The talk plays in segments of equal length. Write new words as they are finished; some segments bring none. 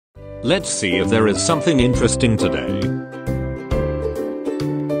Let's see if there is something interesting today.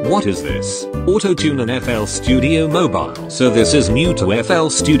 What is this? Autotune and FL Studio Mobile. So this is new to FL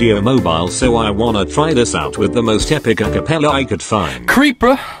Studio Mobile, so I wanna try this out with the most epic acapella I could find.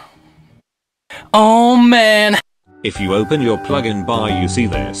 Creeper. Oh man. If you open your plugin bar, you see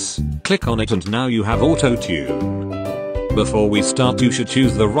this. Click on it and now you have autotune. Before we start, you should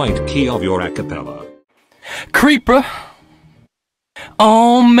choose the right key of your acapella. Creeper.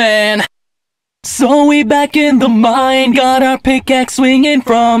 Oh man. So we back in the mine, got our pickaxe swinging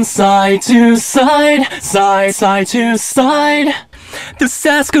from side to side, side to side. This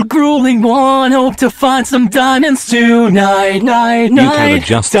task a grueling one, hope to find some diamonds tonight, night. You can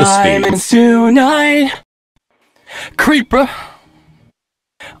adjust the speed. Diamonds tonight. Creeper.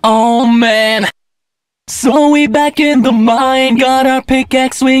 Oh man. So we back in the mine, got our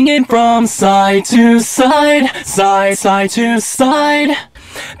pickaxe swinging from side to side, side to side.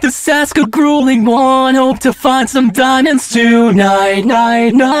 This task a grueling one, hope to find some diamonds tonight,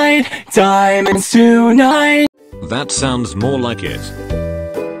 night. Diamonds tonight. That sounds more like it.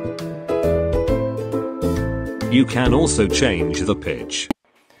 You can also change the pitch.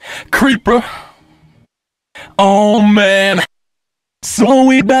 Creeper. Oh man. So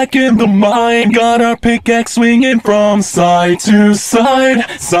we back in the mine, got our pickaxe swinging from side to side,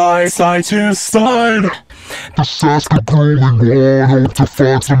 side to side. This task a grueling one, hope to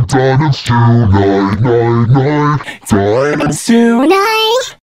find some diamonds tonight, night. Diamonds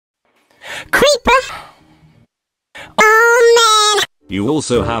tonight. Creeper. Oh man. You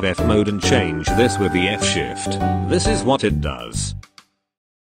also have F mode and change this with the F shift. This is what it does.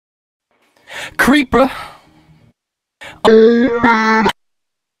 Creeper. Oh man.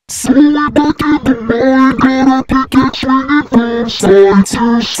 So we back in the mine, got our pickaxe swinging from side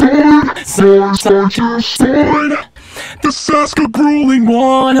to side, side to side. This task a grueling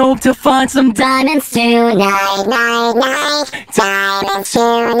one, hope to find some Diamonds tonight, night. Diamonds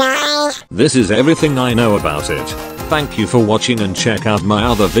tonight. This is everything I know about it. Thank you for watching and check out my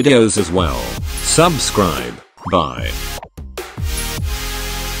other videos as well. Subscribe. Bye.